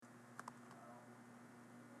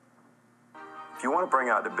if you want to bring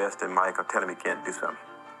out the best in Michael, tell him he can't do something,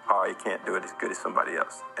 or he can't do it as good as somebody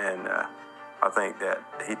else. And I think that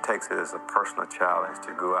he takes it as a personal challenge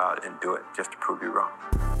to go out and do it just to prove you wrong.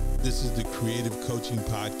 This is the Creative Coaching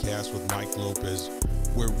Podcast with Mike Lopez,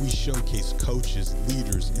 where we showcase coaches,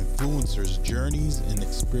 leaders, influencers, journeys, and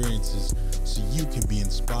experiences so you can be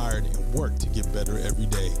inspired and work to get better every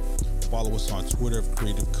day. Follow us on Twitter at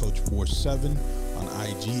Creative Coach 47, on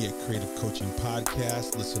IG at Creative Coaching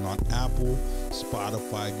Podcast. Listen on Apple,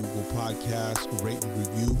 Spotify, Google Podcasts. Rate and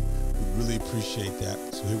review. We really appreciate that.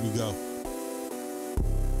 So here we go.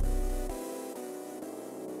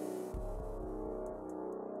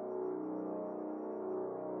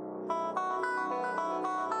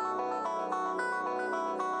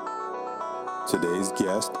 Today's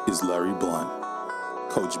guest is Larry Blunt.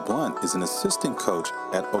 Coach Blunt is an assistant coach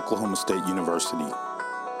at Oklahoma State University.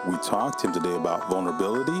 We talked to him today about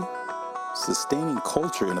vulnerability, sustaining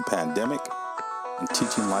culture in a pandemic, and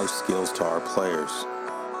teaching life skills to our players.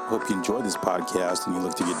 Hope you enjoy this podcast and you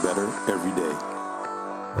look to get better every day.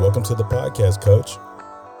 Welcome to the podcast, Coach.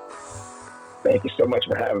 Thank you so much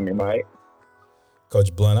for having me, Mike.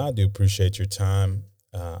 Coach Blunt, I do appreciate your time.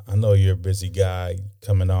 I know you're a busy guy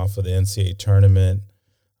coming off of the NCAA tournament,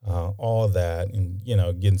 all that, and, you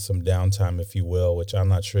know, getting some downtime, if you will, which I'm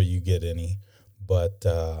not sure you get any, but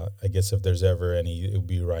I guess if there's ever any, it would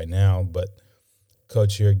be right now. But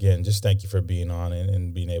Coach, here again, just thank you for being on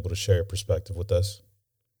and being able to share your perspective with us.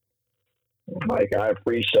 Mike, I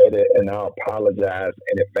appreciate it, and I'll apologize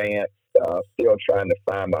in advance. Still trying to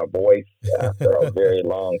find my voice after a very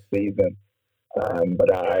long season.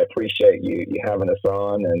 But I appreciate you having us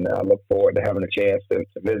on, and I look forward to having a chance to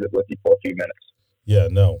visit with you for a few minutes. Yeah,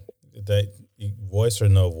 no, voice or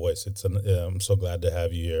no voice, I'm so glad to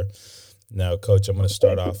have you here. Now, Coach, I'm going to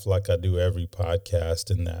start off like I do every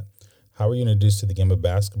podcast in that. How were you introduced to the game of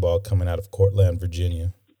basketball coming out of Cortland,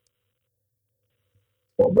 Virginia?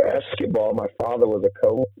 Well, basketball, my father was a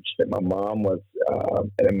coach, and my mom was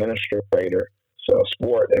an administrator. So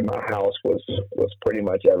sport in my house was pretty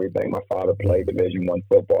much everything. My father played Division I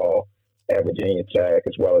football at Virginia Tech,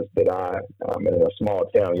 as well as did I. And in a small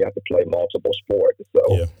town, you have to play multiple sports.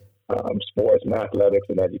 So sports and athletics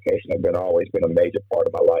and education have always been a major part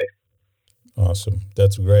of my life. Awesome.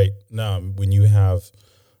 That's great. Now, when you have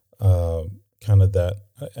kind of that,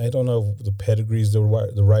 I don't know if the pedigree is the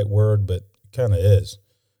right word, but it kind of is,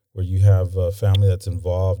 where you have a family that's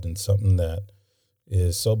involved in something that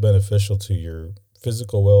is so beneficial to your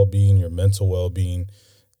physical well-being, your mental well-being,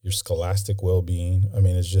 your scholastic well-being. I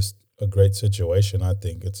mean, it's just a great situation, I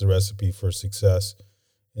think. It's a recipe for success,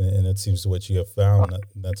 and it seems to what you have found.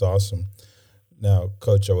 That's awesome. Now,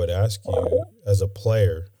 Coach, I would ask you, as a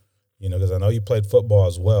player, you know, because I know you played football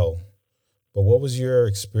as well, but what was your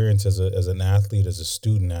experience as an athlete, as a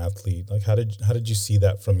student athlete? Like, how did you see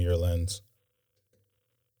that from your lens?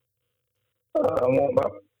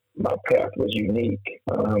 My path was unique.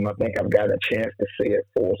 I think I've got a chance to see it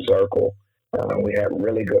full circle. We had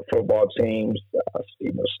really good football teams,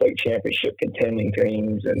 state championship contending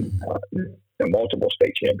teams, and multiple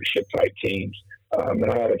state championship type teams.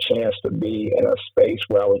 And I had a chance to be in a space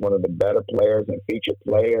where I was one of the better players and featured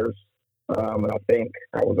players. And I think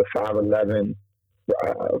I was a 5'11"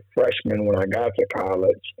 freshman when I got to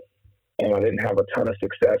college. And I didn't have a ton of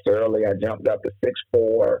success early. I jumped up to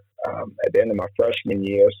 6'4" at the end of my freshman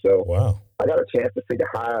year. So wow. I got a chance to see the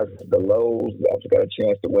highs, the lows. I got a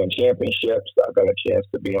chance to win championships. I got a chance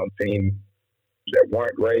to be on teams that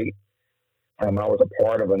weren't great. I was a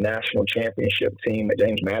part of a national championship team at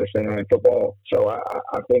James Madison in football. So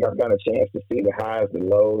I think I've got a chance to see the highs, the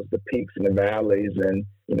lows, the peaks and the valleys. And,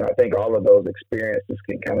 you know, I think all of those experiences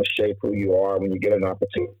can kind of shape who you are when you get an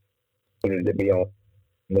opportunity to be on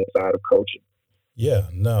the side of coaching. Yeah,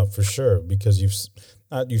 no, for sure, because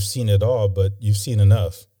you've seen it all, but you've seen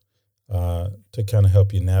enough to kind of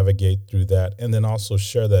help you navigate through that, and then also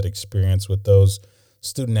share that experience with those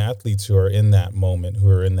student athletes who are in that moment, who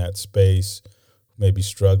are in that space, maybe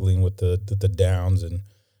struggling with the downs, and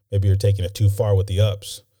maybe you're taking it too far with the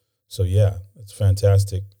ups. So yeah, it's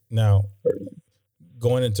fantastic. Now,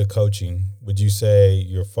 going into coaching, would you say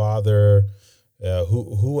your father?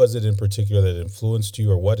 Who was it in particular that influenced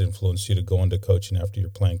you, or what influenced you to go into coaching after your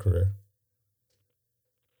playing career?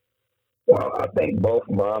 Well, I think both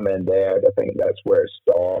mom and dad, I think that's where it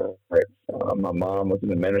started. My mom was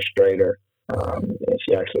an administrator, and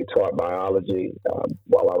she actually taught biology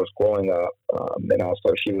while I was growing up. And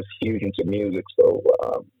also she was huge into music. So,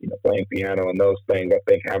 playing piano and those things, I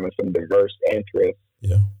think having some diverse interests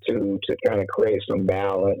to kind of create some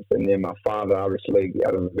balance. And then my father obviously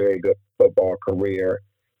had a very good football career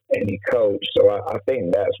and he coached. So I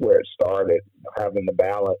think that's where it started, having the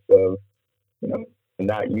balance of, you know,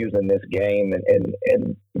 not using this game,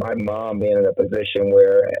 and my mom being in a position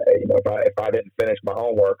where, you know, if I didn't finish my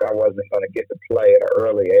homework, I wasn't going to get to play at an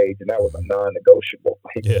early age, and that was a non-negotiable.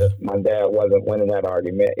 Yeah. My dad wasn't winning that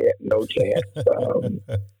argument yet, no chance.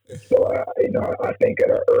 So, you know, I think at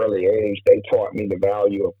an early age, they taught me the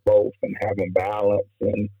value of both and having balance.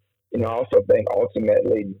 And, you know, I also think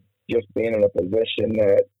ultimately just being in a position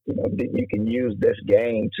that, you know, you can use this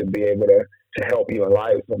game to be able to help you in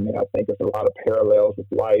life. I mean, I think it's a lot of parallels with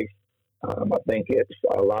life. I think it's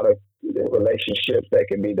a lot of relationships that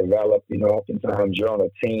can be developed. You know, oftentimes you're on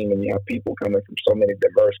a team and you have people coming from so many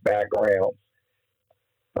diverse backgrounds.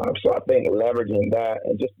 So I think leveraging that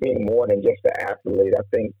and just being more than just an athlete, I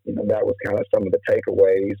think, you know, that was kind of some of the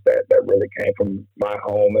takeaways that really came from my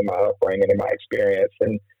home and my upbringing and my experience.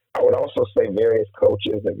 And I would also say various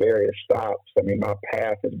coaches at various stops. I mean, my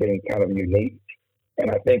path has been kind of unique. And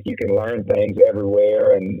I think you can learn things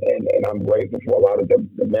everywhere. And I'm grateful for a lot of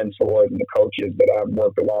the mentors and the coaches that I've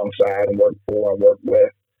worked alongside and worked for and worked with.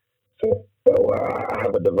 So I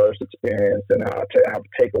have a diverse experience, and I have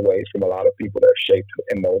takeaways from a lot of people that have shaped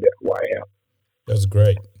and molded who I am. That's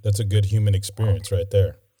great. That's a good human experience right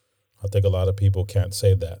there. I think a lot of people can't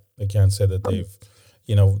say that. They can't say that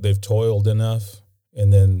they've toiled enough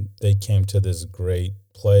and then they came to this great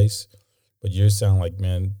place. But you sound like,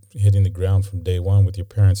 man, hitting the ground from day one with your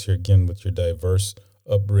parents here again, with your diverse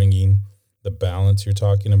upbringing, the balance you're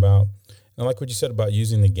talking about. And I like what you said about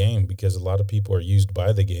using the game, because a lot of people are used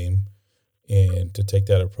by the game. And to take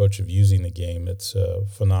that approach of using the game, it's a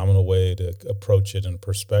phenomenal way to approach it in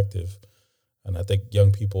perspective. And I think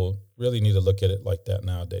young people really need to look at it like that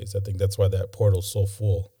nowadays. I think that's why that portal's so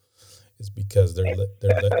full, is because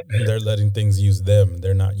they're letting things use them.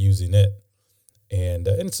 They're not using it.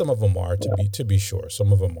 And some of them are, to be sure.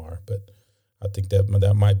 Some of them are. But I think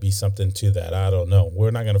that might be something to that. I don't know.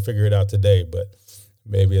 We're not going to figure it out today, but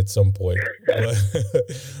maybe at some point.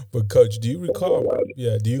 But Coach, do you recall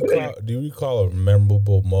a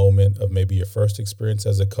memorable moment of maybe your first experience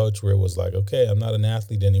as a coach where it was like, okay, I'm not an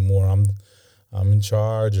athlete anymore. I'm in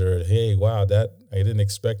charge, or hey, wow, that I didn't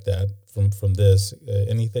expect that from this.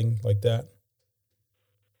 Anything like that?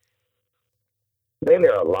 I think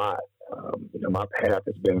there are a lot. You know, my path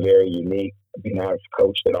has been very unique. I mean, I've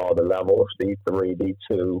coached at all the levels, D3,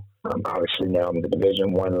 D2. Obviously, now I'm the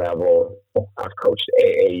Division I level. I've coached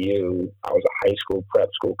AAU. I was a high school prep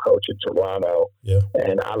school coach in Toronto. Yeah.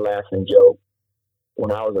 And I laugh and joke.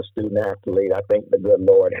 When I was a student athlete, I think the good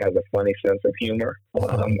Lord has a funny sense of humor.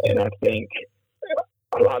 And I think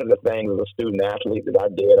a lot of the things as a student athlete that I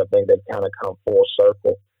did, I think they've kind of come full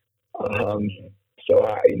circle. So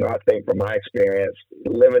I think from my experience,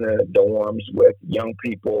 living in the dorms with young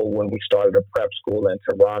people when we started a prep school in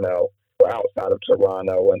Toronto or outside of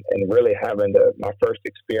Toronto, and really having my first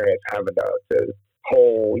experience having to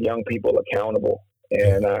hold young people accountable.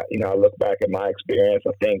 And I look back at my experience.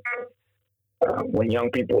 I think when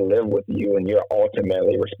young people live with you and you're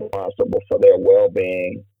ultimately responsible for their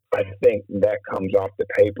well-being, I think that comes off the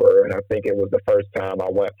paper. And I think it was the first time I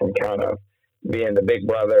went from kind of being the big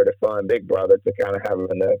brother, the fun big brother, to kind of having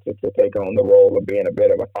to take on the role of being a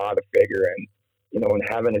bit of a father figure, and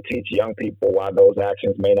having to teach young people why those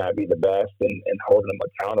actions may not be the best, and holding them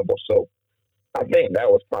accountable. So I think that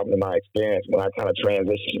was probably my experience when I kind of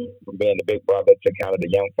transitioned from being the big brother to kind of the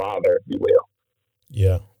young father, if you will.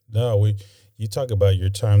 Yeah. No, you talk about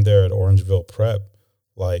your time there at Orangeville Prep,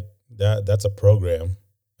 like that's a program.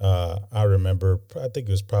 I remember, I think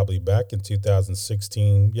it was probably back in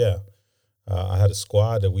 2016. Yeah. I had a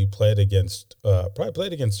squad that we played against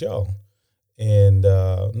y'all. And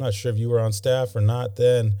I'm not sure if you were on staff or not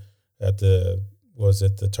then at the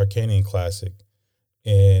Tarkanian Classic,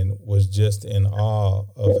 and was just in awe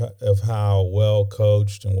of how well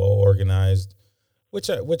coached and well organized, which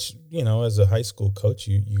as a high school coach,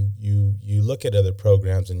 you look at other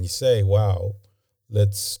programs and you say, wow,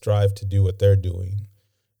 let's strive to do what they're doing.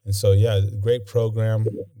 And so, yeah, great program,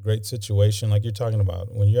 great situation. Like you're talking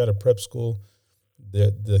about, when you're at a prep school,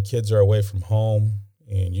 the kids are away from home,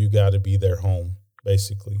 and you got to be their home,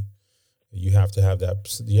 basically. You have to have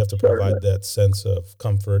that. You have to provide that sense of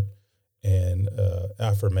comfort and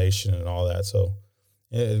affirmation and all that. So,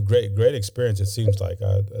 great experience. It seems like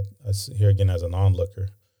I here again as an onlooker.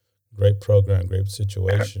 Great program, great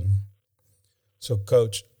situation. So,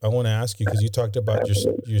 Coach, I want to ask you, because you talked about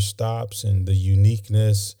your stops and the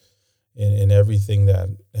uniqueness and everything that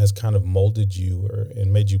has kind of molded you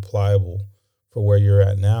and made you pliable for where you're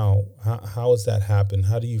at now. How has that happened?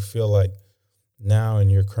 How do you feel like now in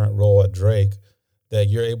your current role at Drake that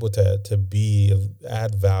you're able to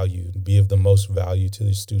add value, be of the most value to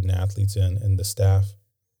the student athletes and the staff?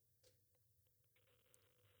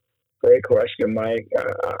 Great question, Mike.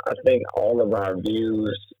 I think all of our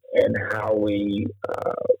views and how we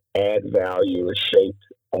add value is shaped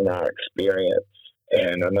on our experience.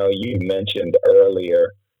 And I know you mentioned earlier,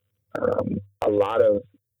 a lot of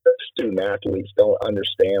student athletes don't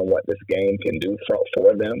understand what this game can do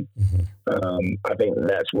for them. I think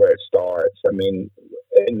that's where it starts. I mean,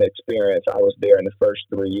 in the experience, I was there in the first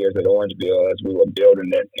 3 years at Orangeville as we were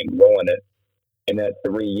building it and growing it. In that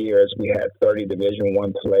 3 years, we had 30 Division I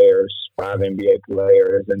players, 5 NBA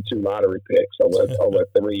players, and 2 lottery picks over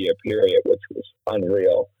a 3-year period, which was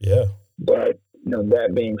unreal. Yeah. But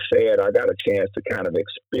that being said, I got a chance to kind of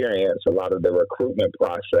experience a lot of the recruitment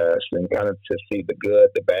process and kind of to see the good,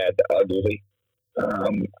 the bad, the ugly.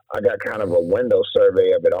 I got kind of a window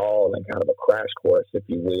survey of it all and kind of a crash course, if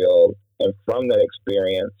you will. And from that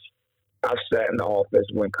experience, I've sat in the office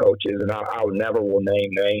when coaches, and I never will name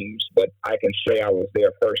names, but I can say I was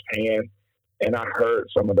there firsthand, and I heard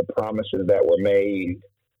some of the promises that were made.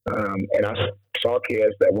 And I saw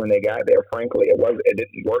kids that when they got there, frankly, it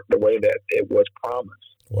didn't work the way that it was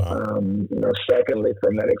promised. Wow. Secondly,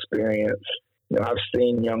 from that experience, I've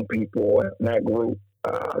seen young people in that group.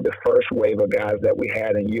 The first wave of guys that we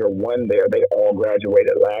had in year one there, they all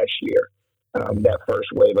graduated last year. That first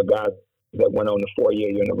wave of guys that went on to 4-year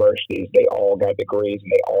universities, they all got degrees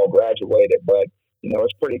and they all graduated. But,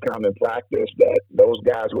 it's pretty common practice that those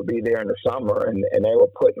guys would be there in the summer and they were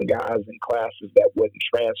putting guys in classes that wouldn't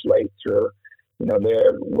translate to,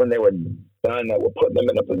 when they were done, that would put them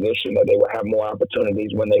in a position that they would have more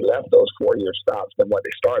opportunities when they left those 4-year stops than what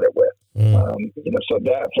they started with. So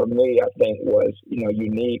that for me, I think was,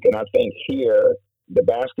 unique. And I think here, the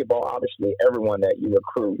basketball, obviously everyone that you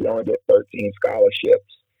recruit, you only get 13 scholarships.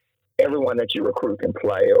 Everyone that you recruit can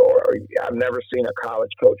play, or I've never seen a college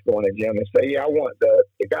coach go in a gym and say, I want the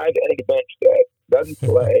guy at the bench that doesn't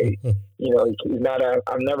play. He's not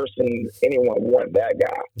I've never seen anyone want that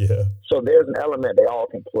guy. Yeah. So there's an element they all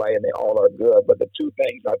can play and they all are good. But the two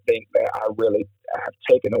things I think that I really have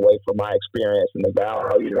taken away from my experience and the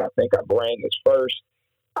value that I think I bring is first,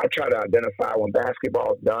 I try to identify when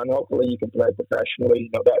basketball is done. Hopefully you can play professionally.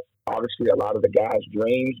 That's obviously a lot of the guys'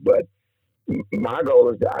 dreams, but my goal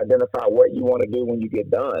is to identify what you want to do when you get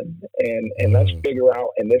done. And let's figure out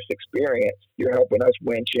in this experience, you're helping us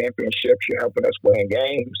win championships, you're helping us win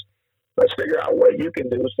games. Let's figure out what you can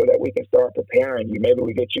do so that we can start preparing you. Maybe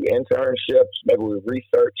we get you internships, maybe we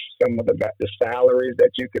research some of the salaries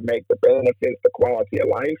that you can make, the benefits, the quality of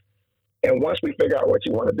life. And once we figure out what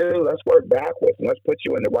you want to do, let's work backwards and let's put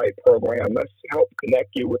you in the right program. Let's help connect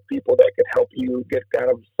you with people that can help you get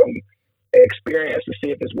kind of some experience to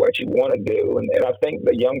see if it's what you want to do. And I think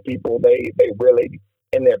the young people, they really,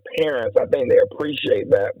 and their parents, I think they appreciate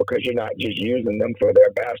that because you're not just using them for their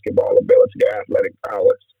basketball ability, their athletic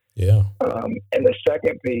prowess. Yeah. And the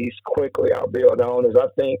second piece, quickly, I'll build on is I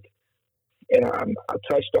think, and I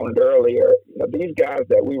touched on it earlier, these guys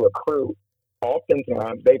that we recruit,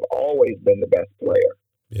 oftentimes they've always been the best player.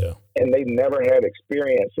 Yeah. And they've never had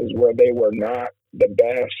experiences where they were not the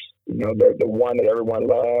best, the one that everyone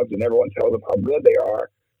loves and everyone tells them how good they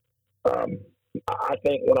are. I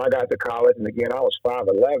think when I got to college, and again, I was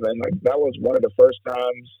 5'11", that was one of the first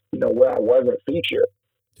times, where I wasn't featured.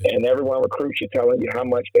 And everyone recruits you telling you how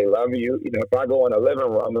much they love you. If I go in a living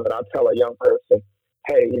room and I tell a young person,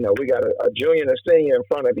 hey, we got a junior and a senior in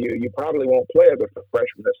front of you, you probably won't play as a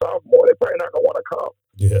freshman or sophomore. They're probably not going to want to come.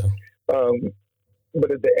 Yeah. But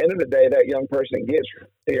at the end of the day, that young person gets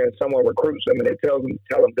here and someone recruits them and they tell them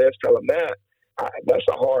this, tell them that. That's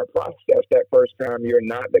a hard process that first time you're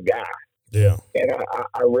not the guy. Yeah. And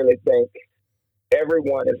I really think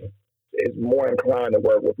everyone is more inclined to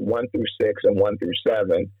work with 1 through 6 and 1 through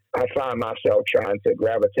 7. I find myself trying to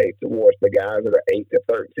gravitate towards the guys that are 8 to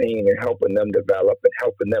 13 and helping them develop and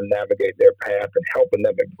helping them navigate their path and helping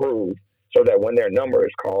them improve so that when their number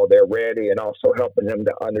is called, they're ready, and also helping them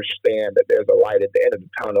to understand that there's a light at the end of the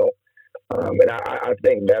tunnel. And I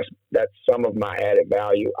think that's some of my added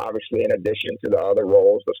value, obviously, in addition to the other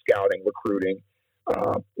roles of scouting, recruiting,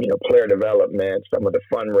 player development, some of the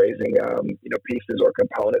fundraising, pieces or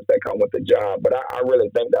components that come with the job. But I really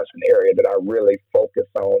think that's an area that I really focus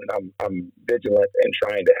on, and I'm vigilant in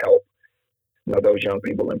trying to help those young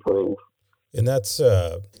people improve. And that's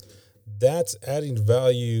adding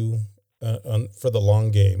value for the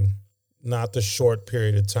long game, not the short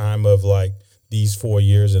period of time of like these 4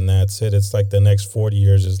 years and that's it. It's like the next 40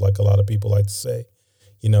 years is like a lot of people like to say.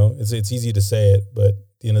 It's easy to say it, but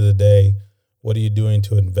at the end of the day, what are you doing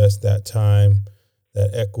to invest that time,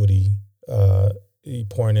 that equity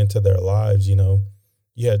pouring into their lives. You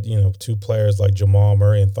had, two players like Jamal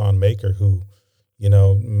Murray and Thon Maker who,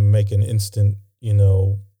 make an instant,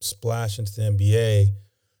 splash into the NBA.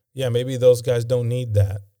 Yeah, maybe those guys don't need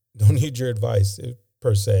that. Don't need your advice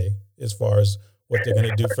per se, as far as what they're going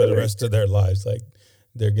to do for the rest of their lives. Like,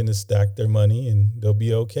 they're going to stack their money and they'll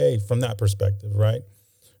be okay from that perspective, right?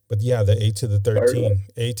 But yeah, the 8 to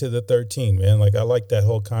the 13, man. Like, I like that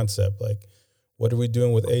whole concept. Like, what are we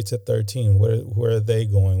doing with 8 to 13? Where are they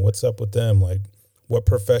going? What's up with them? Like, what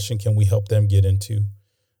profession can we help them get into?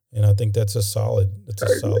 And I think that's a solid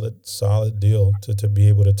deal to be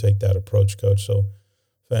able to take that approach, Coach. So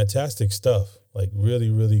fantastic stuff. Like, really,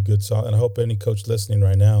 really good, solid. And I hope any coach listening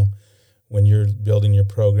right now, when you're building your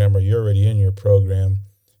program or you're already in your program,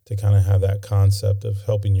 to kind of have that concept of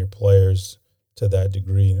helping your players to that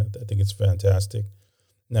degree. I think it's fantastic.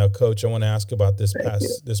 Now, Coach, I want to ask about this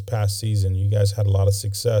past season. You guys had a lot of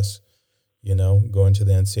success, going to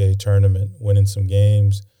the NCAA tournament, winning some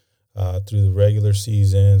games through the regular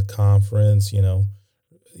season, conference,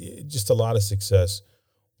 just a lot of success.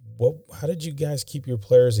 How did you guys keep your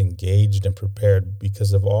players engaged and prepared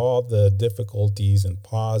because of all the difficulties and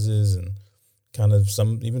pauses and kind of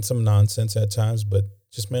some nonsense at times, but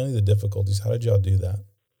just mainly the difficulties? How did y'all do that?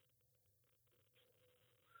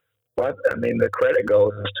 Well, I mean, the credit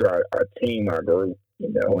goes to our team, our group,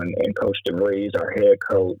 and Coach DeVries, our head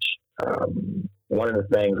coach. One of the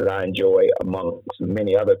things that I enjoy, amongst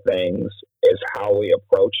many other things, is how we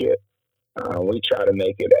approach it. We try to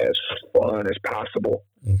make it as fun as possible.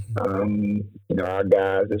 Mm-hmm. Our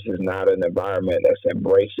guys, this is not an environment that's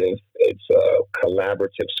embracive. It's a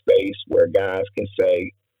collaborative space where guys can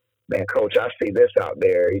say, man, Coach, I see this out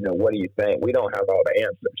there. What do you think? We don't have all the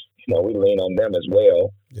answers. We lean on them as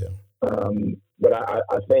well. Yeah. But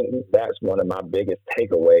I think that's one of my biggest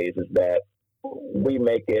takeaways is that we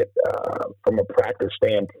make it, from a practice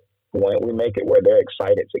standpoint, we make it where they're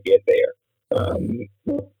excited to get there.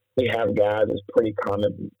 We have guys, it's pretty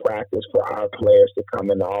common practice for our players to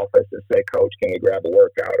come in the office and say, Coach, can we grab a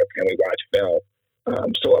workout or can we watch film?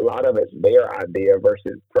 So a lot of it's their idea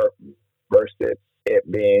versus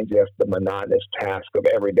it being just the monotonous task of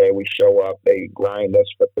every day we show up, they grind us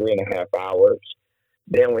for 3.5 hours.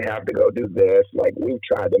 Then we have to go do this. Like, we've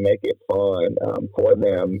tried to make it fun for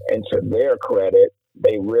them. And to their credit,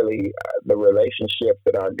 they really, the relationships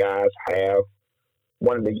that our guys have,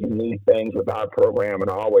 one of the unique things with our program, and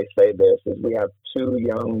I always say this, is we have 2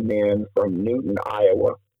 young men from Newton,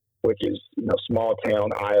 Iowa, which is, small town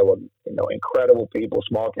Iowa, incredible people,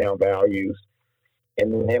 small town values.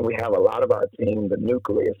 And then we have a lot of our team, the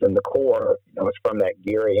nucleus and the core, it's from that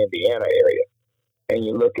Gary, Indiana area. And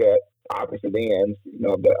you look at opposite ends,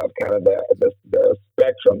 of kind of the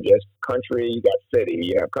spectrum, just country, you got city,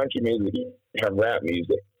 you have country music, you have rap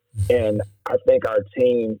music. And I think our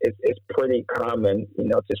team, it's pretty common,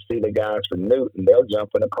 to see the guys from Newton, they'll jump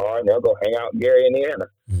in a car and they'll go hang out in Gary, Indiana.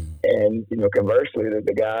 And, conversely,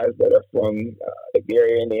 the guys that are from the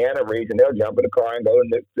Gary, Indiana region, they'll jump in a car and go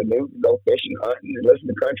to Newton, go fishing, hunting, and listen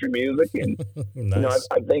to country music. And, nice.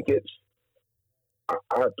 I think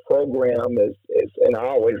our program is, and I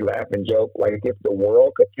always laugh and joke, like, if the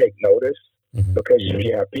world could take notice, because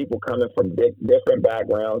you have people coming from different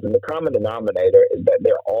backgrounds, and the common denominator is that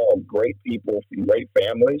they're all great people from great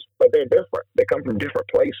families, but they're different. They come from different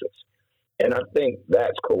places. And I think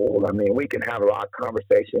that's cool. I mean, we can have a lot of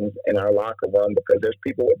conversations in our locker room because there's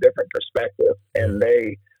people with different perspectives, and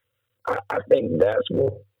I think that's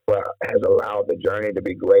what has allowed the journey to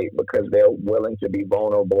be great, because they're willing to be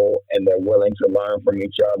vulnerable and they're willing to learn from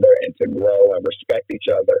each other and to grow and respect each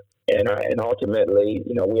other. And ultimately,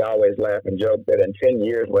 we always laugh and joke that in 10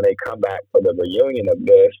 years, when they come back for the reunion of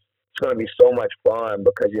this, it's going to be so much fun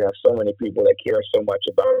because you have so many people that care so much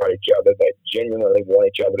about each other, that genuinely want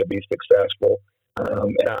each other to be successful.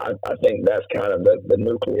 And I think that's kind of the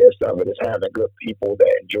nucleus of it, is having good people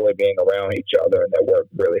that enjoy being around each other and that work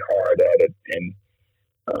really hard at it. And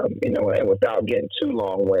and without getting too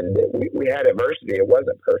long-winded, we had adversity. It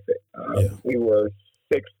wasn't perfect. We were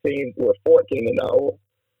 14-0.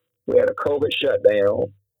 We had a COVID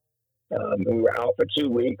shutdown. We were out for 2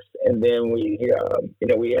 weeks, and then we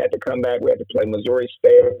had to come back. We had to play Missouri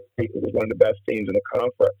State. It was one of the best teams in the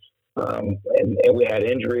conference. And we had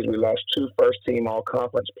injuries. We lost 2 first-team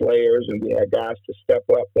all-conference players, and we had guys to step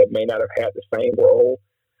up that may not have had the same role.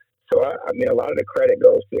 So, I mean, a lot of the credit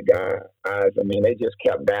goes to the guys. I mean, they just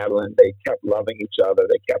kept battling. They kept loving each other.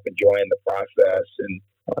 They kept enjoying the process. And,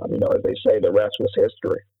 as they say, the rest was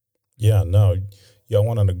history. Yeah, no, y'all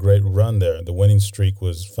went on a great run there. The winning streak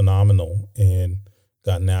was phenomenal and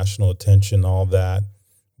got national attention, all that.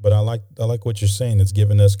 But I like what you're saying. It's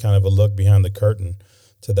giving us kind of a look behind the curtain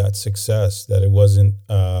to that success, that it wasn't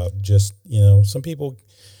just, some people,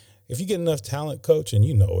 if you get enough talent, coach, and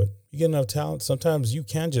you know it, you get enough talent, sometimes you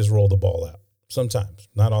can just roll the ball out. Sometimes,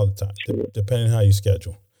 not all the time, depending on how you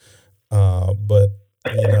schedule. But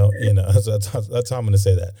that's how I'm going to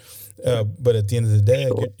say that. But at the end of the day,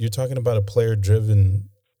 you're talking about a player-driven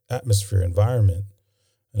atmosphere, environment,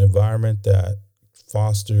 an environment that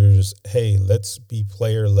fosters, hey, let's be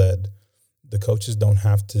player-led. The coaches don't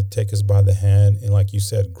have to take us by the hand and, like you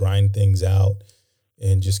said, grind things out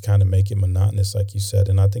and just kind of make it monotonous, like you said.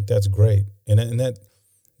 And I think that's great. And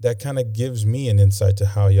that kind of gives me an insight to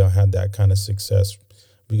how y'all had that kind of success,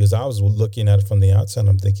 because I was looking at it from the outside.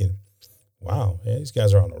 I'm thinking, wow, man, these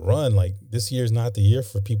guys are on a run. Like, this year's not the year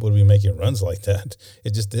for people to be making runs like that.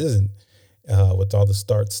 It just isn't, with all the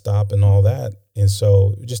start, stop, and all that. And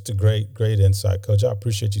so just a great insight, Coach. I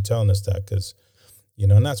appreciate you telling us that, because,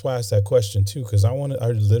 and that's why I asked that question too, because I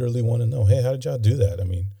literally want to know, hey, how did y'all do that? I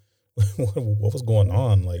mean, what was going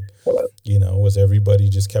on? Like, was everybody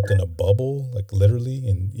just kept in a bubble, like literally?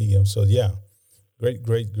 And, so yeah,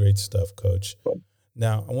 great stuff, Coach.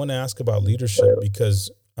 Now, I want to ask about leadership, because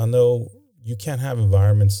I know you can't have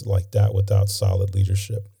environments like that without solid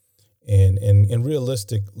leadership and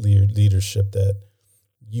realistic leadership. That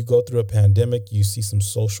you go through a pandemic, you see some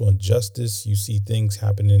social injustice, you see things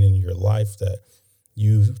happening in your life that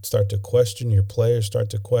you start to question, your players start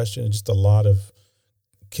to question, and just a lot of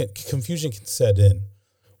confusion can set in.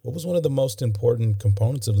 What was one of the most important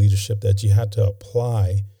components of leadership that you had to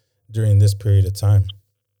apply during this period of time?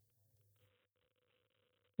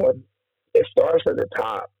 Well, it starts at the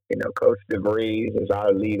top. Coach DeVries is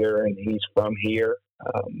our leader, and he's from here.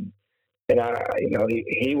 And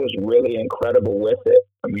he was really incredible with it.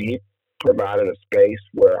 I mean, he provided a space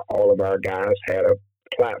where all of our guys had a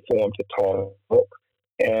platform to talk.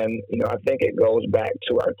 And, I think it goes back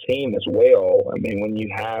to our team as well. I mean, when you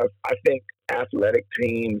have, I think, athletic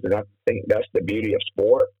teams, and I think that's the beauty of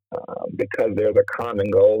sport, because there's a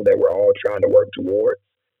common goal that we're all trying to work towards.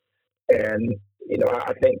 And,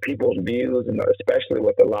 I think people's views, and especially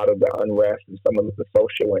with a lot of the unrest and some of the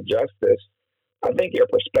social injustice, I think your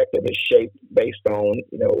perspective is shaped based on,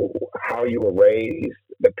 how you were raised,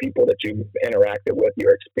 the people that you've interacted with,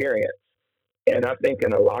 your experience. And I think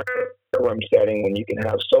in a locker room setting, when you can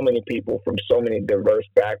have so many people from so many diverse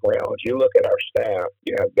backgrounds, you look at our staff,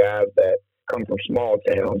 you have guys that come from small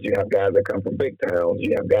towns, you have guys that come from big towns,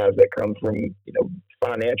 you have guys that come from,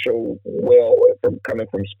 coming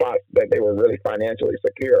from spots that they were really financially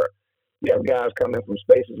secure. You have guys coming from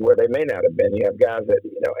spaces where they may not have been. You have guys that,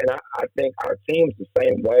 and I think our team's the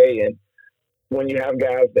same way. And when you have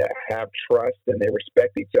guys that have trust and they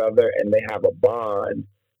respect each other and they have a bond,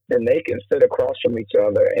 then they can sit across from each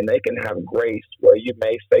other and they can have grace where you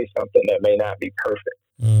may say something that may not be perfect.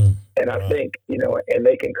 And I think, and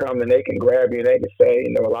they can come and they can grab you and they can say,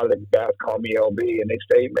 a lot of the guys call me LB and they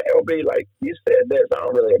say, LB, like, you said this, I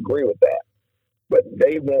don't really agree with that. But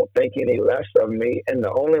they won't think any less of me. And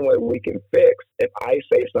the only way we can fix, if I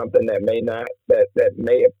say something that may not, that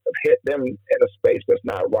may have hit them in a space that's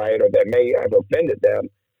not right, or that may have offended them,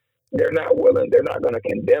 they're not going to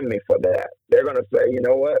condemn me for that. They're going to say, you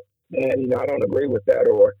know what, man, I don't agree with that.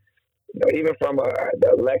 Or, even from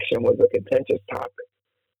the election was a contentious topic.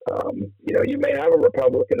 You may have a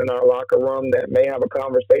Republican in our locker room that may have a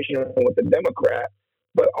conversation with a Democrat,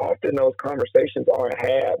 but often those conversations aren't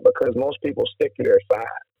had because most people stick to their side.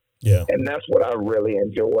 Yeah. And that's what I really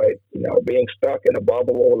enjoyed, being stuck in a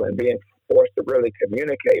bubble and being forced to really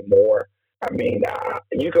communicate more. I mean,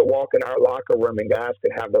 you could walk in our locker room and guys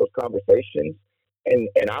could have those conversations, and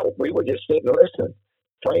we would just sit and listen,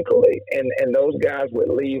 frankly. And those guys would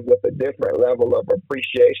leave with a different level of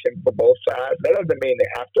appreciation for both sides. That doesn't mean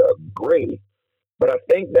they have to agree, but I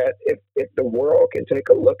think that if the world can take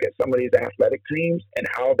a look at some of these athletic teams and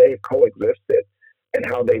how they've coexisted and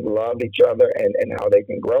how they've loved each other and how they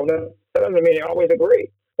can grow them, that doesn't mean they always agree.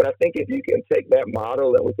 But I think if you can take that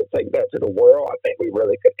model and we can take that to the world, I think we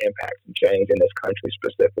really could impact some change in this country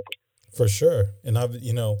specifically. For sure. And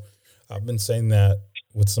I've been saying that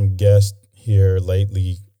with some guests here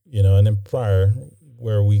lately, and then prior,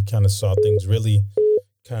 where we kind of saw things really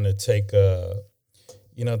kind of take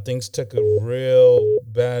things took a real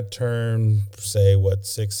bad turn, say,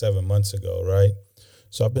 6-7 months ago, right?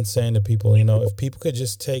 So I've been saying to people, if people could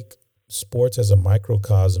just take sports as a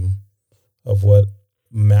microcosm of what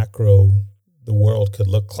macro the world could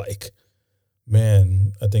look like,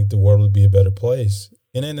 man, I think the world would be a better place.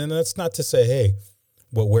 And that's not to say, hey,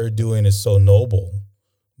 what we're doing is so noble,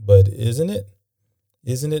 but isn't it?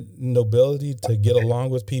 Isn't it nobility to get along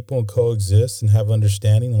with people and coexist and have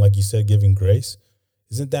understanding and, like you said, giving grace?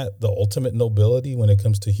 Isn't that the ultimate nobility when it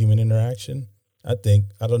comes to human interaction? I think.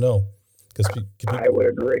 I don't know. I would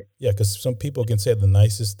agree. Yeah, because some people can say the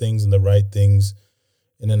nicest things and the right things,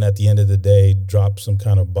 and then at the end of the day, drop some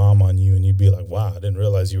kind of bomb on you, and you'd be like, "Wow, I didn't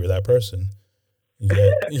realize you were that person."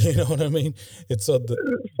 Yeah, you know what I mean? It's so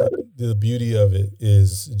the beauty of it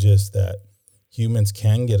is just that humans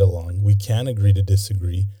can get along. We can agree to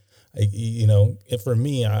disagree. If for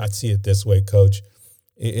me, I see it this way, Coach.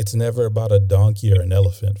 It's never about a donkey or an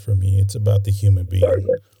elephant for me. It's about the human being.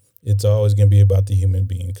 Certainly. It's always going to be about the human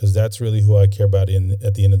being because that's really who I care about.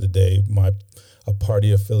 At the end of the day, a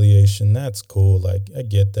party affiliation, that's cool. Like, I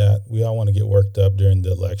get that. We all want to get worked up during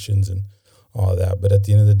the elections and all that. But at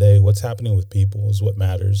the end of the day, what's happening with people is what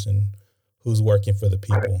matters and who's working for the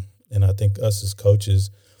people. And I think us as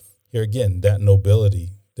coaches, here again, that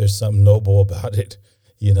nobility, there's something noble about it,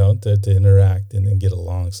 to interact and get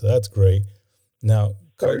along. So that's great. Now,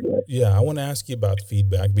 Coach, I want to ask you about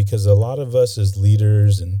feedback because a lot of us as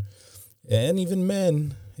leaders and even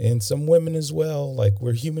men and some women as well, like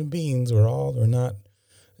we're human beings, we're not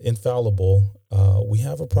infallible. We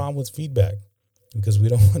have a problem with feedback because we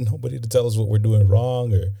don't want nobody to tell us what we're doing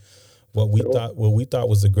wrong or what we thought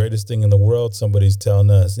was the greatest thing in the world. Somebody's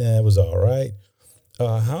telling us, it was all right.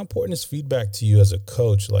 How important is feedback to you as a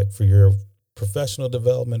coach, like for your professional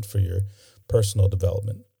development, for your personal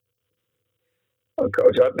development? Well,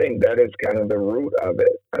 Coach, I think that is kind of the root of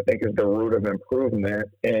it. I think it's the root of improvement.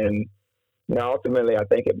 And now ultimately, I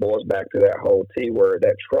think it boils back to that whole T word,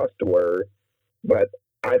 that trust word. But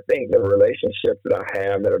I think the relationships that I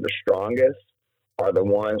have that are the strongest are the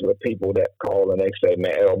ones with people that call and they say,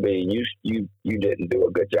 "Man, LB, you didn't do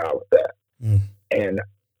a good job with that." And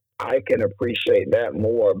I can appreciate that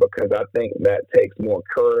more because I think that takes more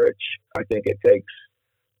courage. I think it takes,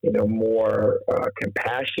 more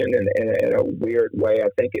compassion in a weird way. I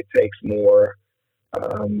think it takes more.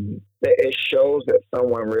 It shows that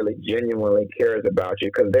someone really genuinely cares about you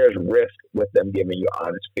because there's risk with them giving you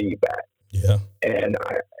honest feedback. Yeah. And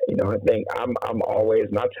I think I'm always,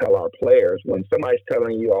 and I tell our players, when somebody's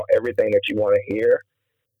telling you everything that you want to hear,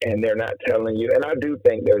 and they're not telling you, and I do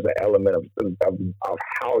think there's an element of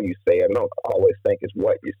how you say it. I don't always think it's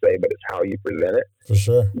what you say, but it's how you present it. For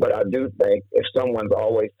sure. But I do think if someone's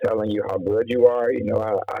always telling you how good you are,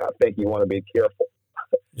 I think you want to be careful.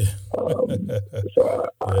 Yeah.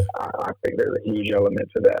 I think there's a huge element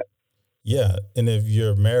to that. Yeah, and if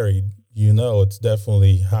you're married, it's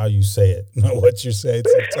definitely how you say it, not what you say.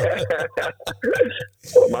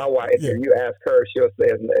 Well, my wife, if you ask her, she'll say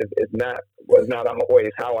it's not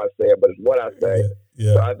always how I say it, but it's what I say.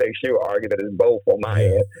 Yeah. So I think she'll argue that it's both on my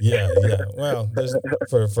end. Yeah. Well,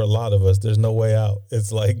 for a lot of us, there's no way out.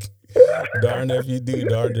 It's like, darn if you do,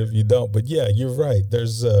 darn if you don't. But yeah, you're right.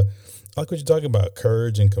 There's like what you're talking about,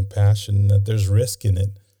 courage and compassion, that there's risk in it.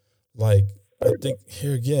 Like, I think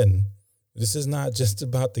here again, this is not just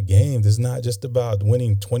about the game. This is not just about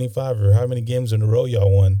winning 25 or how many games in a row y'all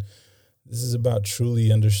won. This is about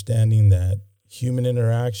truly understanding that human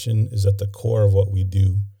interaction is at the core of what we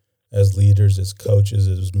do as leaders, as coaches,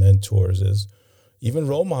 as mentors, as even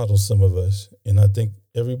role models, some of us. And I think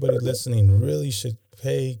everybody listening really should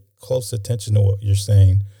pay close attention to what you're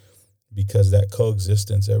saying because that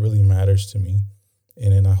coexistence, that really matters to me.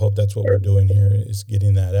 And I hope that's what we're doing here is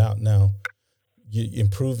getting that out. Now,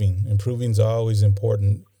 improving is always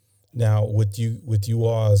important. Now, with you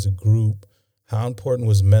all as a group, how important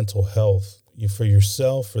was mental health for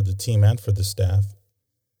yourself, for the team, and for the staff?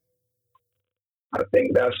 I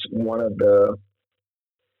think that's one of the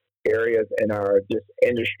areas in our just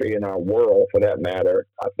industry, in our world, for that matter.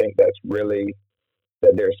 I think that's really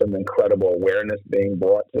that there's some incredible awareness being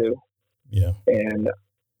brought to. Yeah. And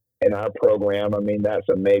in our program, I mean, that's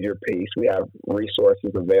a major piece. We have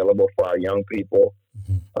resources available for our young people.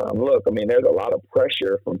 Look, I mean, there's a lot of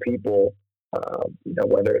pressure from people,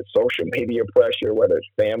 whether it's social media pressure, whether it's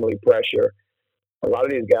family pressure. A lot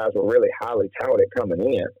of these guys were really highly touted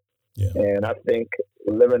coming in. Yeah. And I think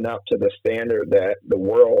living up to the standard that the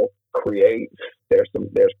world creates, there's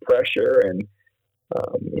pressure, and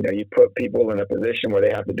you put people in a position where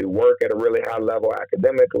they have to do work at a really high level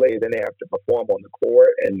academically, then they have to perform on the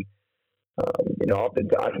court, and often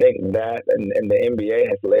I think that and the NBA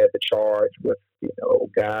has led the charge with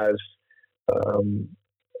guys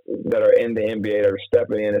that are in the NBA that are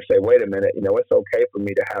stepping in and say, wait a minute, it's okay for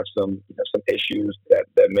me to have some issues that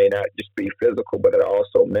may not just be physical, but that are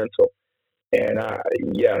also mental. And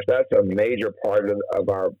yes, that's a major part of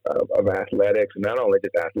our athletics, not only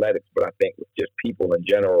just athletics, but I think with just people in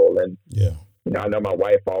general. And I know my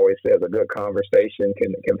wife always says a good conversation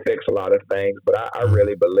can fix a lot of things, but I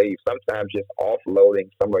really believe sometimes just offloading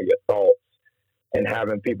some of your thoughts and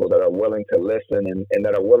having people that are willing to listen and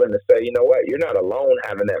that are willing to say, you know what, you're not alone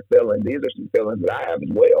having that feeling. These are some feelings that I have as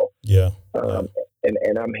well. Yeah.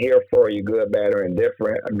 And I'm here for you, good, bad, or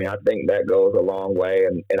indifferent. I mean, I think that goes a long way.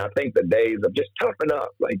 And I think the days of just toughen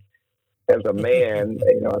up, like as a man,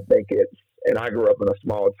 I think and I grew up in a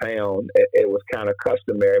small town. It was kind of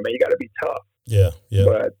customary. Man, you got to be tough. Yeah.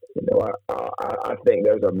 But I think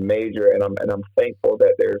there's a major, and I'm thankful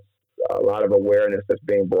that there's a lot of awareness that's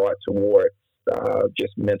being brought toward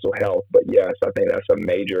just mental health. But yes, I think that's a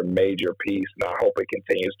major piece, and I hope it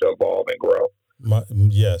continues to evolve and grow.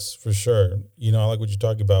 Yes, for sure. I like what you're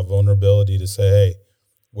talking about, vulnerability, to say, hey,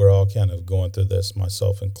 we're all kind of going through this,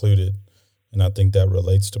 myself included. And I think that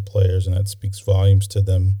relates to players, and that speaks volumes to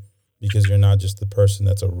them, because you're not just the person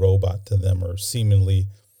that's a robot to them, or seemingly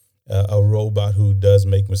a robot who does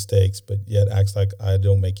make mistakes, but yet acts like I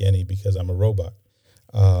don't make any because I'm a robot.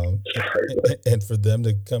 And for them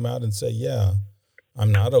to come out and say, yeah,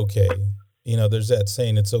 I'm not okay. There's that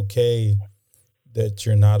saying, it's okay that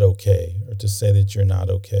you're not okay, or to say that you're not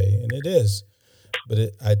okay. And it is.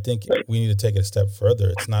 But I think we need to take it a step further.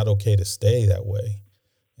 It's not okay to stay that way.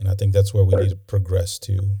 And I think that's where we need to progress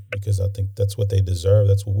to, because I think that's what they deserve.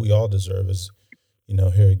 That's what we all deserve is,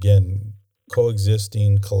 here again,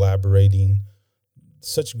 coexisting, collaborating,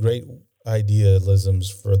 such great idealisms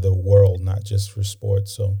for the world, not just for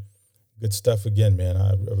sports. So good stuff again, man.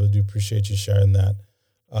 I really do appreciate you sharing that.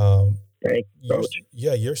 Thank you, Coach.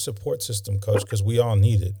 Your support system, Coach, because we all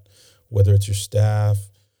need it, whether it's your staff,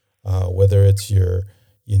 whether it's your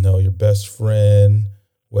best friend,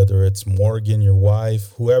 whether it's Morgan, your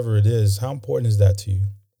wife, whoever it is. How important is that to you?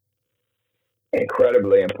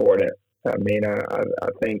 Incredibly important. I mean, I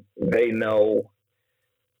think they know.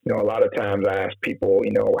 A lot of times I ask people,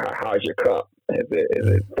 how's your cup? Is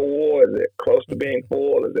it full? Is it close to being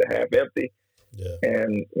full? Is it half empty? Yeah.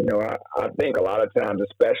 And, I think a lot of times,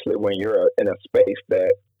 especially when you're in a space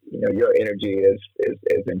that, your energy is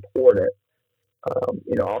important,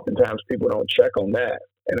 oftentimes people don't check on that.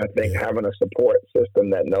 And I think having a support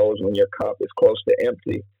system that knows when your cup is close to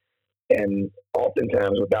empty, and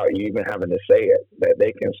oftentimes without you even having to say it, that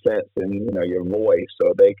they can sense in, your voice,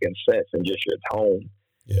 so they can sense in just your tone.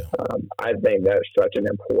 Yeah. I think that's such an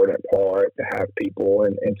important part to have people,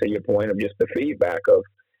 and to your point of just the feedback of,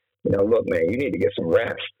 look, man, you need to get some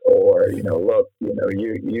rest, or, look,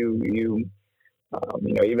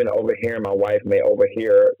 even overhearing, my wife may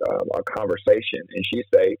overhear a conversation, and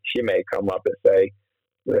she may come up and say,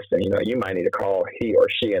 listen, you might need to call he or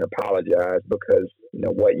she and apologize, because,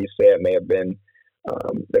 what you said may have been,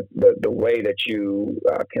 the way that you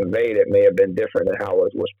conveyed it may have been different than how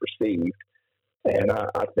it was perceived. And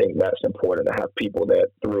I think that's important, to have people that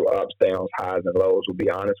through ups, downs, highs, and lows will be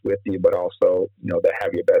honest with you, but also, that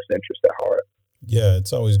have your best interest at heart. Yeah,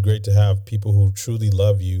 it's always great to have people who truly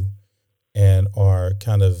love you and are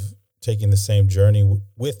kind of taking the same journey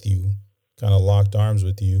with you, kind of locked arms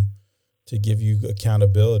with you, to give you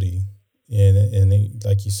accountability and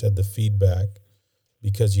like you said, the feedback,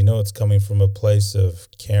 because it's coming from a place of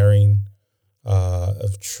caring,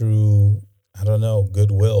 of true,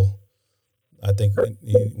 goodwill. I think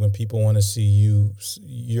when people want to see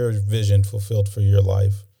your vision fulfilled for your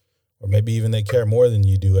life, or maybe even they care more than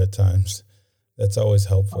you do at times, that's always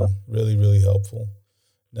helpful. Really, really helpful.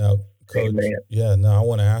 Now, Coach, I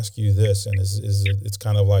want to ask you this, and it's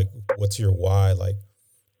kind of like, what's your why? Like,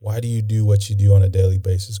 why do you do what you do on a daily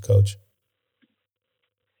basis, Coach?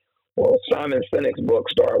 Well, Simon Sinek's book,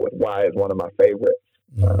 Start With Why, is one of my favorites.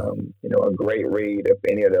 A great read. If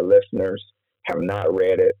any of the listeners have not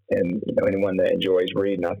read it, and anyone that enjoys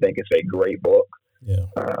reading, I think it's a great book. Yeah.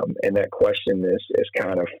 And that question is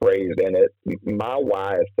kind of phrased in it. My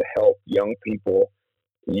why is to help young people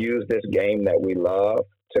use this game that we love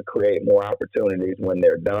to create more opportunities when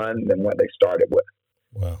they're done than what they started with.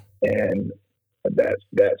 Wow. And that's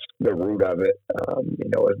the root of it.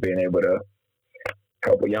 Is being able to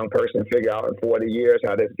help a young person figure out in 40 years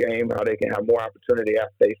how they can have more opportunity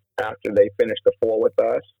after they finish the 4 with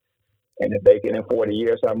us. And if they can in 40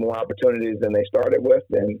 years have more opportunities than they started with,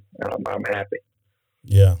 then I'm happy.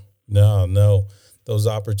 Yeah, no. Those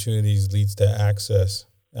opportunities leads to access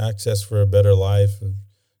for a better life,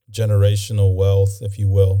 generational wealth, if you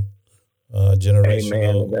will,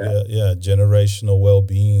 generational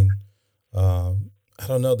well-being. I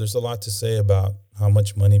don't know. There's a lot to say about how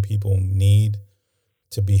much money people need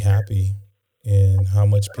to be happy, and how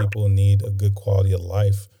much people need a good quality of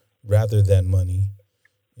life rather than money.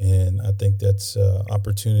 And I think that's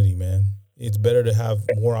opportunity, man. it's better to have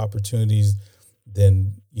more opportunities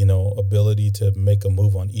than, ability to make a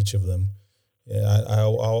move on each of them. Yeah,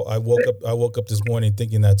 I woke up this morning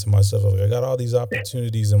thinking that to myself. I got all these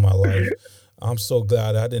opportunities in my life. I'm so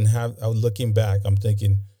glad I didn't have. I was looking back. I'm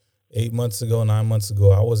thinking 8 months ago, 9 months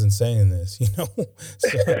ago, I wasn't saying this.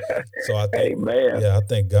 So I think, Amen. I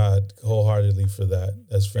thank God wholeheartedly for that.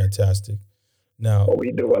 That's fantastic. Now, Well,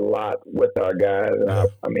 we do a lot with our guys, and yeah,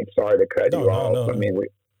 I mean, sorry to cut no, you no, off. no, I no, mean,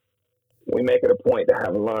 we make it a point to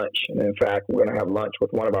have lunch, and in fact, we're going to have lunch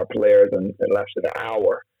with one of our players in less than an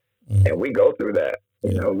hour, and we go through that.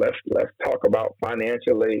 yeah, Let's talk about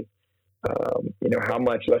financially. How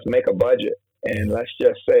much? Let's make a budget, and yeah, let's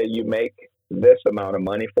just say you make this amount of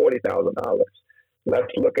money, $40,000.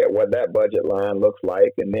 Let's look at what that budget line looks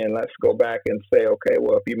like, and then let's go back and say, okay,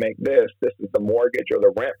 well, if you make this is the mortgage or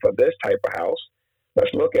the rent for this type of house.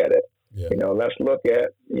 Let's look at it. yeah, Let's look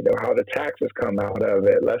at how the taxes come out of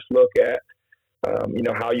it. Let's look at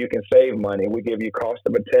how you can save money. We give you cost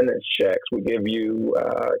of attendance checks. We give you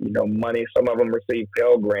money. Some of them receive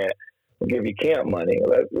Pell Grant. We give you camp money.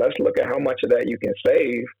 Let's look at how much of that you can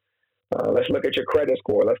save. Let's look at your credit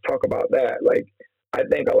score. Let's talk about that. Like, I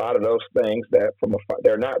think a lot of those things that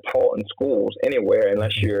they're not taught in schools anywhere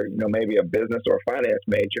unless you're maybe a business or a finance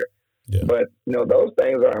major. yeah, But those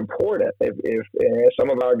things are important. If some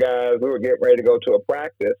of our guys, we were getting ready to go to a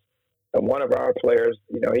practice, and one of our players,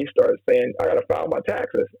 he started saying, "I got to file my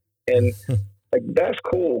taxes," and like, that's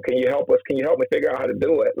cool. Can you help us? Can you help me figure out how to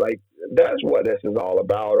do it? Like, that's what this is all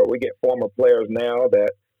about. Or we get former players now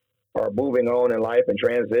that are moving on in life and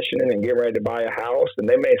transitioning and getting ready to buy a house, and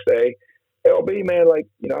they may say, "LB, man, like,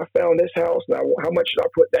 I found this house. Now, how much should I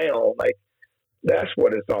put down?" Like, that's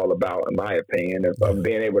what it's all about, in my opinion, of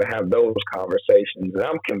being able to have those conversations. And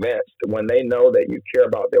I'm convinced that when they know that you care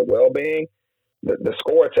about their well-being, the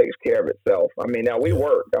score takes care of itself. I mean, now we yeah,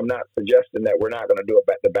 work. I'm not suggesting that we're not going to do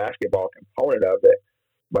the basketball component of it,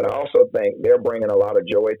 but I also think they're bringing a lot of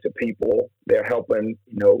joy to people. They're helping,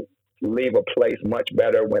 leave a place much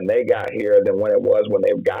better when they got here than when it was when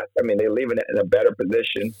they got. I mean, they're leaving it in a better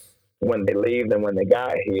position when they leave than when they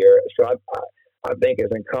got here. So I think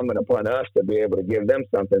it's incumbent upon us to be able to give them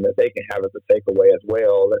something that they can have as a takeaway as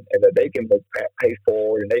well, and that they can pay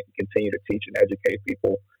forward and they can continue to teach and educate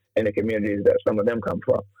people in the communities that some of them come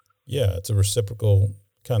from. yeah. It's a reciprocal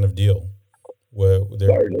kind of deal where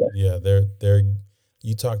they're.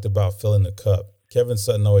 You talked about filling the cup. Kevin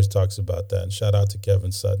Sutton always talks about that, and shout out to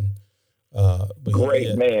Kevin Sutton. But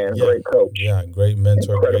great man, great coach, great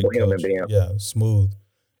mentor, incredible great human coach, being. yeah, smooth.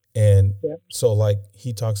 And so, like,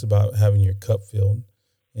 he talks about having your cup filled,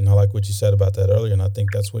 and I like what you said about that earlier. And I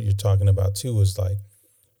think that's what you're talking about too. Is like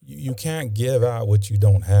you can't give out what you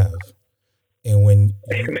don't have, and when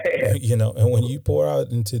and when you pour out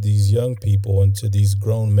into these young people, into these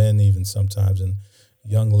grown men, even sometimes, and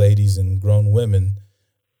young ladies and grown women,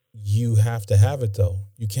 you have to have it though.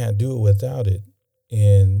 You can't do it without it.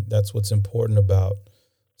 And that's what's important about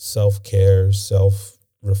self-care,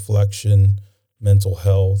 self-reflection, mental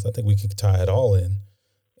health. I think we can tie it all in.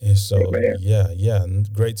 And so,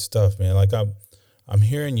 great stuff, man. Like I'm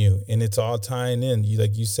hearing you, and it's all tying in.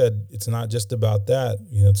 Like you said, it's not just about that.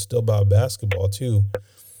 It's still about basketball too.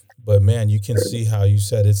 But man, you can see how you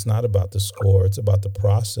said it's not about the score. It's about the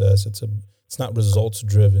process. It's not results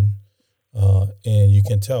driven. And you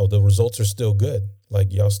can tell the results are still good.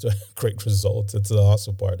 Like, y'all still have great results. It's the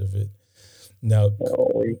awesome part of it. Now,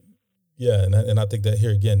 and I think that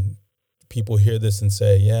here again, people hear this and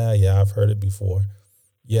say, yeah, I've heard it before.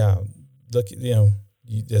 Yeah, look,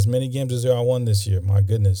 as many games as I won this year, my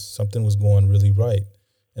goodness, something was going really right.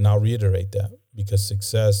 And I'll reiterate that because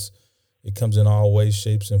success, it comes in all ways,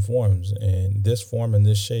 shapes, and forms. And this form and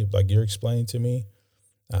this shape, like you're explaining to me,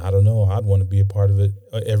 I don't know. I'd want to be a part of it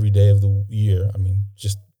every day of the year. I mean,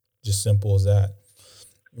 just simple as that.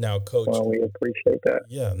 Now, Coach. Well, we appreciate that.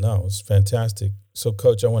 Yeah, no, it's fantastic. So,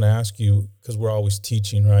 Coach, I want to ask you, because we're always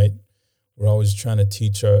teaching, right? We're always trying to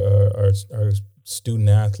teach our student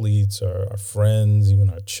athletes, our friends, even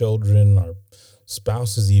our children, our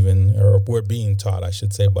spouses even, or we're being taught, I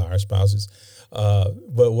should say, by our spouses.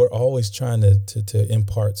 But we're always trying to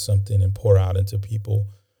impart something and pour out into people.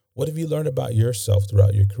 What have you learned about yourself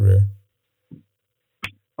throughout your career?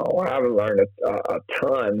 Oh, I've learned a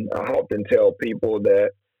ton. I often tell people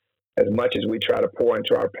that as much as we try to pour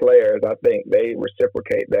into our players, I think they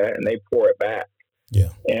reciprocate that and they pour it back. Yeah.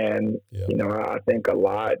 And, I think a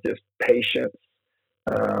lot just patience.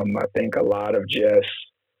 I think a lot of just,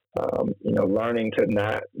 learning to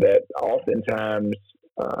not that oftentimes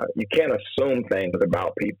you can't assume things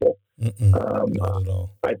about people. Not at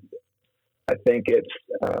all. I think it's,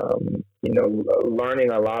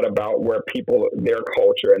 learning a lot about where people, their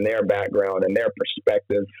culture and their background and their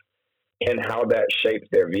perspective and how that shapes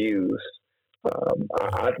their views.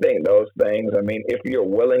 I think those things, I mean, if you're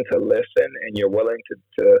willing to listen and you're willing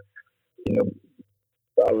to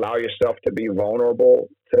allow yourself to be vulnerable,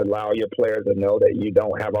 to allow your players to know that you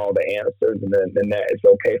don't have all the answers and then that it's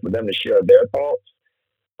okay for them to share their thoughts.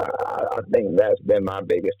 I think that's been my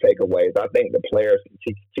biggest takeaways. I think the players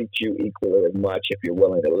can teach you equally as much if you're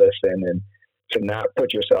willing to listen and to not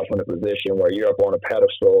put yourself in a position where you're up on a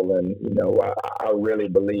pedestal. And, I really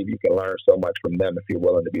believe you can learn so much from them if you're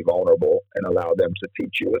willing to be vulnerable and allow them to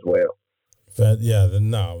teach you as well.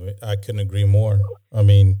 No, I couldn't agree more. I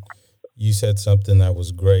mean, you said something that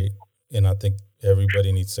was great, and I think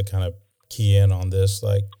everybody needs to kind of key in on this.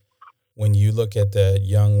 Like, when you look at that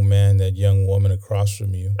young man, that young woman across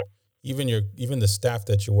from you, even the staff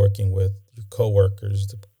that you're working with, your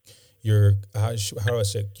coworkers, your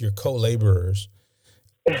co-laborers,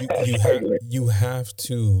 you have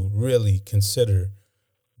to really consider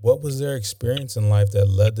what was their experience in life that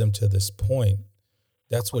led them to this point.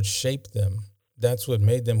 That's what shaped them. That's what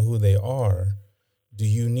made them who they are. Do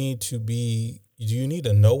you need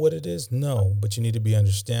to know what it is? No, but you need to be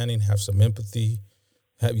understanding, have some empathy,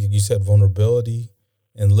 have, you said, vulnerability,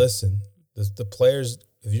 and listen. The players,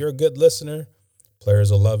 if you're a good listener,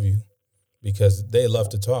 players will love you because they love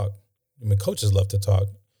to talk. I mean, coaches love to talk.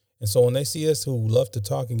 And so when they see us who love to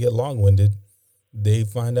talk and get long-winded, they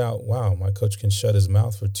find out, wow, my coach can shut his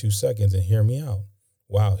mouth for 2 seconds and hear me out.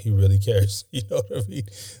 Wow, he really cares. You know what I mean?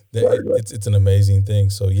 It's an amazing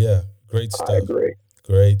thing. So, yeah, great stuff. I agree.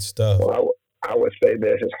 Great stuff. Well, I would say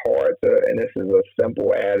this is hard to, and this is a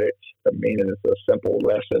simple adage, meaning it's a simple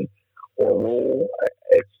lesson or rule.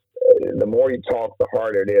 It's the more you talk, the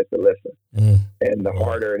harder it is to listen. And the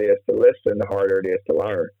harder it is to listen, the harder it is to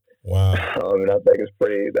learn. Wow. And I think it's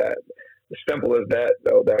pretty that as simple as that,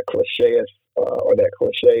 though, that cliche is, or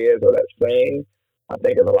that saying, I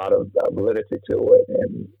think there's a lot of validity to it.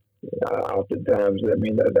 And oftentimes, I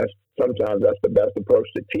mean, sometimes that's the best approach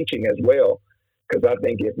to teaching as well. Because I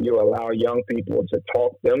think if you allow young people to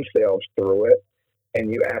talk themselves through it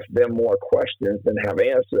and you ask them more questions than have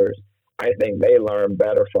answers, I think they learn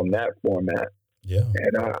better from that format. Yeah.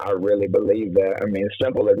 And I really believe that. I mean, a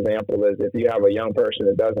simple example is if you have a young person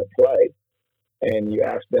that doesn't play and you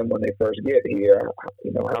ask them when they first get here,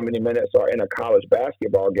 how many minutes are in a college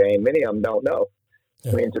basketball game, many of them don't know.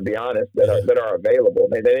 Yeah. I mean, to be honest, that are available.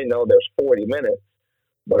 They didn't know there's 40 minutes.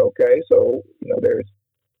 But okay, so, there's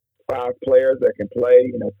 5 players that can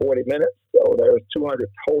play, 40 minutes. So there's 200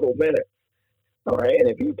 total minutes. All right. And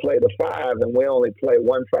if you play the 5 and we only play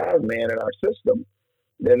 1 5-man in our system,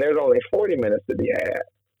 then there's only 40 minutes to be had.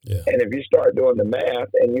 Yeah. And if you start doing the math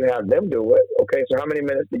and you have them do it, okay, so how many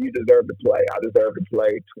minutes do you deserve to play? I deserve to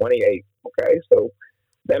play 28. Okay. So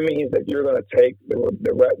that means that you're going to take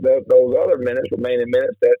those other remaining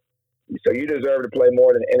minutes so you deserve to play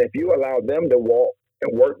more than, and if you allow them to walk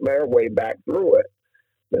and work their way back through it,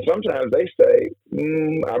 then sometimes they say,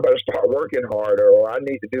 I better start working harder, or I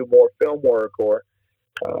need to do more film work,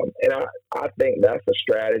 and I think that's a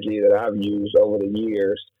strategy that I've used over the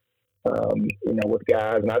years, with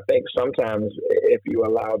guys. And I think sometimes if you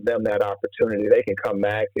allow them that opportunity, they can come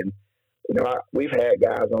back. And, we've had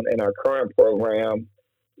guys in our current program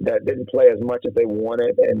that didn't play as much as they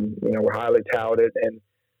wanted and, were highly touted. And,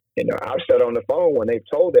 I've said on the phone when they've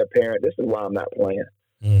told their parent, this is why I'm not playing.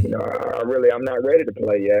 I'm not ready to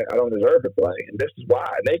play yet. I don't deserve to play, and this is why.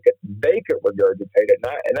 They could regurgitate it,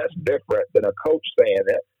 and that's different than a coach saying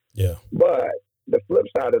it. Yeah. But the flip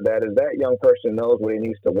side of that is that young person knows what he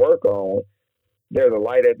needs to work on. There's a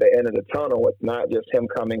light at the end of the tunnel. It's not just him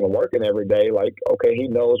coming and working every day. Like, okay, he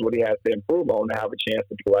knows what he has to improve on to have a chance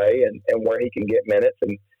to play, and where he can get minutes.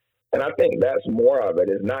 And I think that's more of it.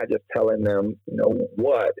 Is not just telling them,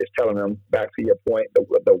 what. It's telling them, back to your point,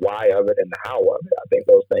 the why of it and the how of it. I think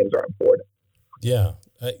those things are important. Yeah,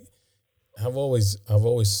 I've always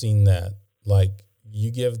seen that. Like,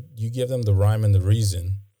 you give them the rhyme and the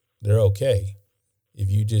reason, they're okay. If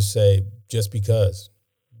you just say, just because,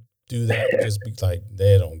 do that, just be like,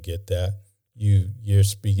 they don't get that. You're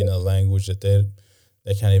speaking a language that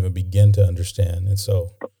they can't even begin to understand. And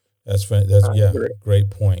so that's great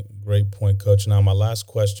point, Coach. Now, my last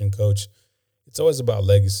question, Coach, it's always about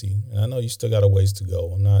legacy. And I know you still got a ways to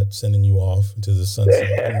go. I'm not sending you off into the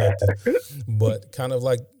sunset, but kind of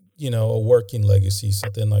like, a working legacy,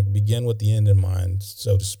 something like begin with the end in mind,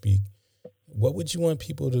 so to speak. What would you want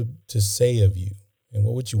people to say of you? And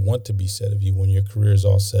what would you want to be said of you when your career is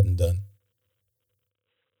all said and done?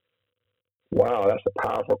 Wow, that's a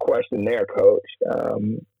powerful question there, Coach.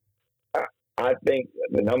 I think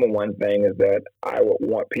the number one thing is that I would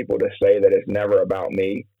want people to say that it's never about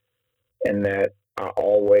me, and that I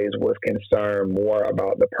always was concerned more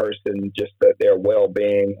about the person, just that their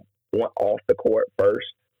well-being off the court first.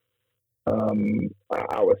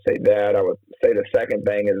 I would say that. I would say the second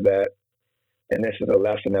thing is that, and this is a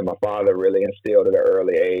lesson that my father really instilled at an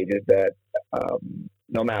early age, is that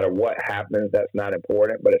no matter what happens, that's not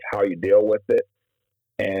important, but it's how you deal with it.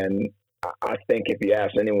 And I think if you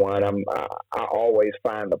ask anyone, I always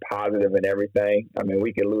find the positive in everything. I mean,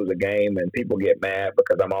 we can lose a game and people get mad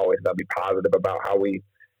because I'm always going to be positive about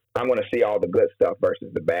I'm going to see all the good stuff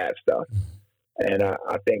versus the bad stuff. And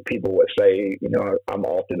I think people would say, you know, I'm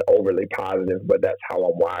often overly positive, but that's how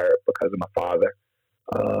I'm wired because of my father.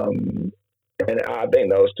 And I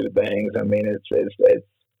think those two things, I mean, it's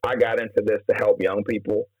I got into this to help young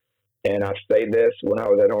people. And I say this when I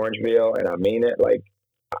was at Orangeville, and I mean it, like,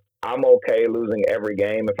 I'm okay losing every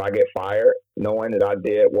game if I get fired, knowing that I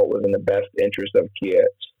did what was in the best interest of kids.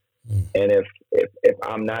 And if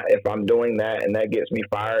I'm doing that and that gets me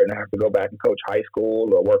fired and I have to go back and coach high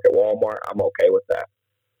school or work at Walmart, I'm okay with that.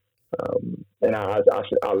 And I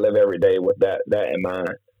live every day with that in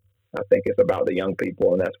mind. I think it's about the young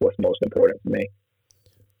people, and that's what's most important to me.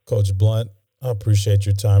 Coach Blount, I appreciate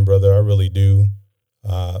your time, brother. I really do.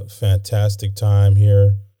 Fantastic time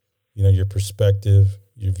here. You know, your perspective,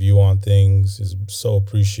 your view on things is so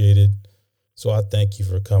appreciated. So I thank you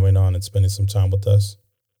for coming on and spending some time with us.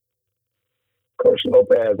 Coach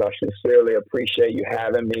Lopez, I sincerely appreciate you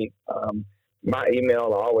having me. My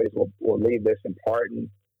email, I always will leave this in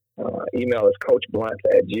parting. Email is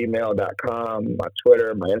coachblunt@gmail.com. My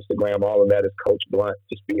Twitter, my Instagram, all of that is Coach Blount,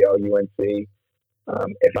 just BLUNT.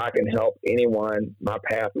 If I can help anyone, my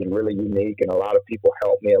path is really unique, and a lot of people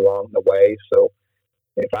help me along the way. So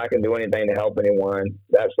if I can do anything to help anyone,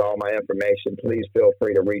 that's all my information. Please feel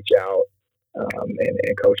free to reach out.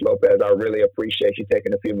 And Coach Lopez, I really appreciate you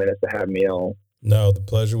taking a few minutes to have me on. No, the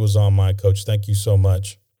pleasure was on mine, Coach. Thank you so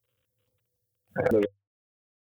much. Absolutely.